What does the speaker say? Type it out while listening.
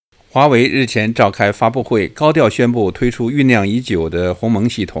华为日前召开发布会，高调宣布推出酝酿已久的鸿蒙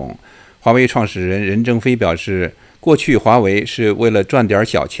系统。华为创始人任正非表示，过去华为是为了赚点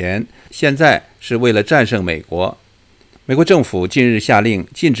小钱，现在是为了战胜美国。美国政府近日下令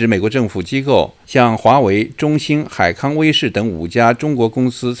禁止美国政府机构向华为、中兴、海康威视等5家中国公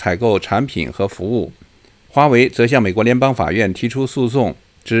司采购产品和服务。华为则向美国联邦法院提出诉讼，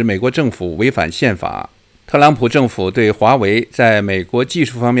指美国政府违反宪法。特朗普政府对华为在美国技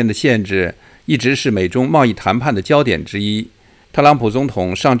术方面的限制一直是美中贸易谈判的焦点之一。特朗普总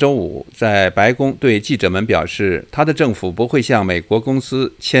统上周五在白宫对记者们表示，他的政府不会向美国公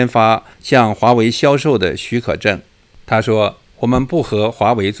司签发向华为销售的许可证。他说，我们不和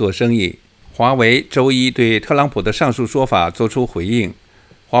华为做生意。华为周一对特朗普的上述说法作出回应。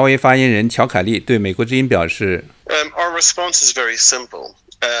华为发言人乔凯利对美国之音表示， Our response is very simple.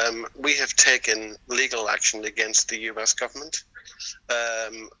 We have taken legal action against the U.S. government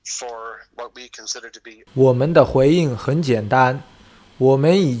for what we consider to be. 我们的回应很简单，我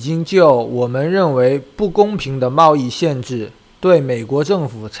们已经就我们认为不公平的贸易限制对美国政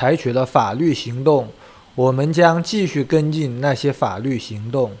府采取了法律行动，我们将继续跟进那些法律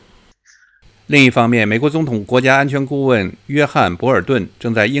行动。另一方面，美国总统国家安全顾问约翰·博尔顿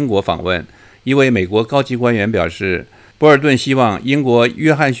正在英国访问。一位美国高级官员表示，博尔顿希望英国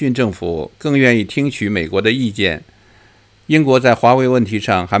约翰逊政府更愿意听取美国的意见。英国在华为问题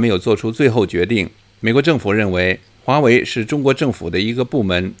上还没有做出最后决定。美国政府认为，华为是中国政府的一个部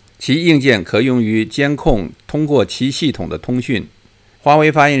门，其硬件可用于监控通过其系统的通讯。华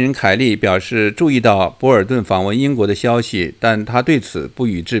为发言人凯利表示，注意到博尔顿访问英国的消息，但他对此不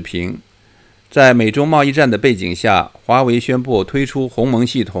予置评。在美中贸易战的背景下，华为宣布推出鸿蒙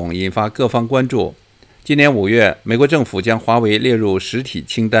系统，引发各方关注。今年5月，美国政府将华为列入实体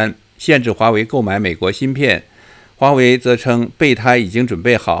清单，限制华为购买美国芯片。华为则称备胎已经准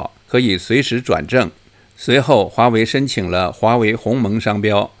备好，可以随时转正。随后，华为申请了华为鸿蒙商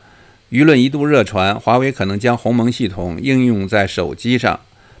标。舆论一度热传，华为可能将鸿蒙系统应用在手机上。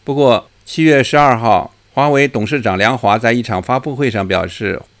不过，7月12号，华为董事长梁华在一场发布会上表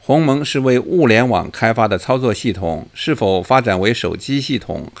示，鸿蒙是为物联网开发的操作系统，是否发展为手机系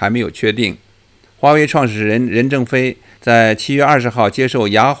统还没有确定。华为创始人任正非在7月20号接受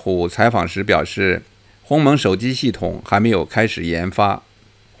雅虎采访时表示，鸿蒙手机系统还没有开始研发。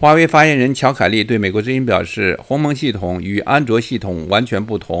华为发言人乔凯利对美国之音表示，鸿蒙系统与安卓系统完全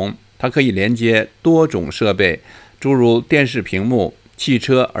不同，它可以连接多种设备，诸如电视屏幕、汽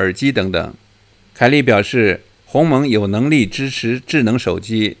车、耳机等等。凯利表示，鸿蒙有能力支持智能手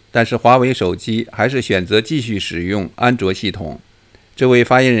机，但是华为手机还是选择继续使用安卓系统。这位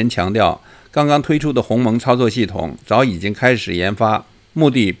发言人强调，刚刚推出的鸿蒙操作系统早已经开始研发，目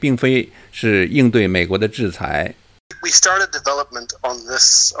的并非是应对美国的制裁。We started development on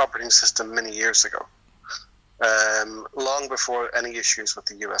this operating system many years ago, long before any issues with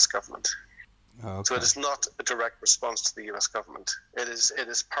the U.S. government. Okay. So it is not a direct response to the U.S. government. It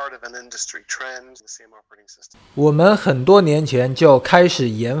is part of an industry trend, the same operating system. 我们很多年前就开始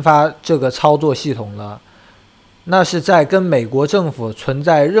研发这个操作系统了，那是在跟美国政府存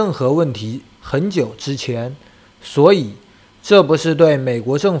在任何问题很久之前，所以这不是对美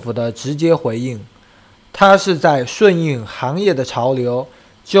国政府的直接回应，它是在顺应行业的潮流，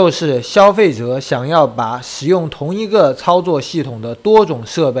就是消费者想要把使用同一个操作系统的多种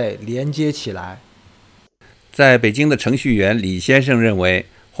设备连接起来。在北京的程序员李先生认为，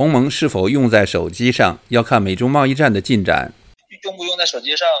鸿蒙是否用在手机上，要看美中贸易战的进展。用不用在手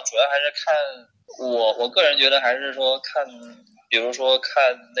机上，主要还是看我个人觉得还是说看，比如说看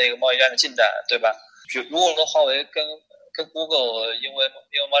那个贸易战的进展，对吧？如果说华为跟 Google 因为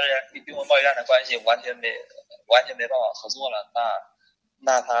贸易战的关系完全没办法合作了，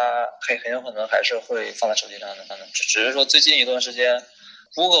那它很有可能还是会放在手机上的。只是说最近一段时间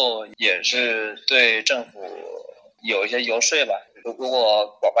Google 也是对政府有一些游说吧，如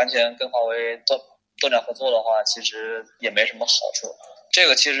果完全跟华为多点合作的话，其实也没什么好处。这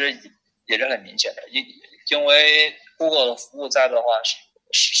个其实也是很明显的，因为 Google 的服务在的话，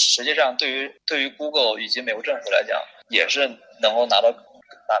实际上对于 Google 以及美国政府来讲，也是能够拿到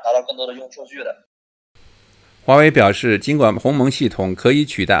更多的用数据的。华为表示，尽管鸿蒙系统可以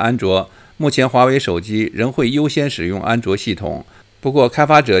取代安卓，目前华为手机仍会优先使用安卓系统。不过，开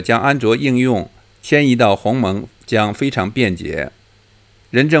发者将安卓应用迁移到鸿蒙将非常便捷。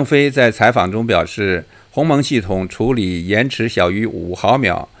任正非在采访中表示，鸿蒙系统处理延迟小于5毫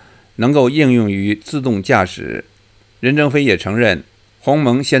秒，能够应用于自动驾驶。任正非也承认，鸿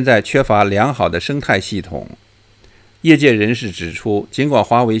蒙现在缺乏良好的生态系统。业界人士指出，尽管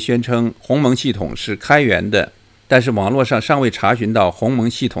华为宣称鸿蒙系统是开源的，但是网络上尚未查询到鸿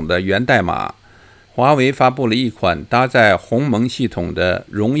蒙系统的源代码。华为发布了一款搭载鸿蒙系统的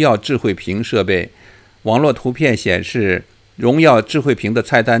荣耀智慧屏设备，网络图片显示，荣耀智慧屏的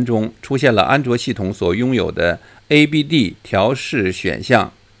菜单中出现了安卓系统所拥有的 ABD 调试选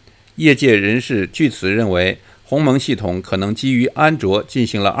项。业界人士据此认为，鸿蒙系统可能基于安卓进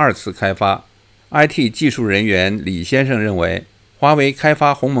行了2次开发。IT 技术人员李先生认为，华为开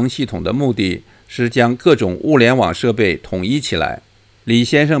发鸿蒙系统的目的是将各种物联网设备统一起来。李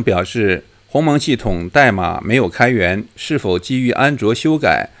先生表示，鸿蒙系统代码没有开源，是否基于安卓修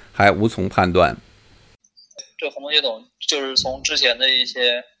改还无从判断。这鸿蒙系统就是从之前的一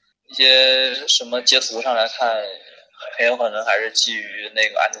些什么截图上来看，很有可能还是基于那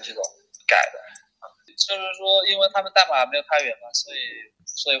个安卓系统改的。就是说，因为他们代码没有开源嘛，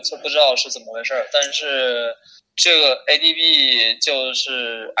所以不知道是怎么回事。但是这个 ADB 就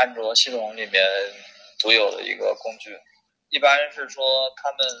是安卓系统里面独有的一个工具，一般是说他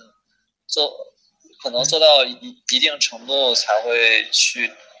们可能做到一定程度才会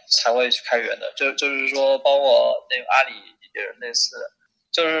去开源的，就是说包括那个阿里也是类似的，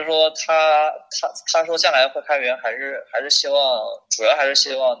就是说他说将来会开源，主要还是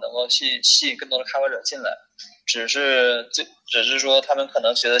希望能够吸引更多的开发者进来，只是说他们可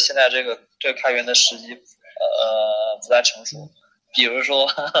能觉得现在这个开源的时机不太成熟，比如说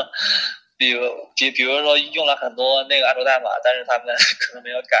用了很多那个安卓代码，但是他们可能没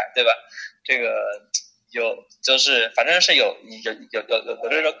有改，对吧？这个反正是有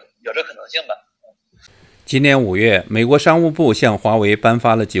这可能性吧。今年5月，美国商务部向华为颁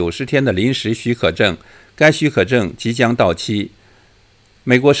发了90天的临时许可证，该许可证即将到期。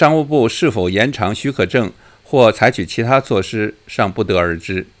美国商务部是否延长许可证或采取其他措施，尚不得而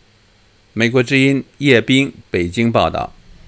知。美国之音叶斌北京报道。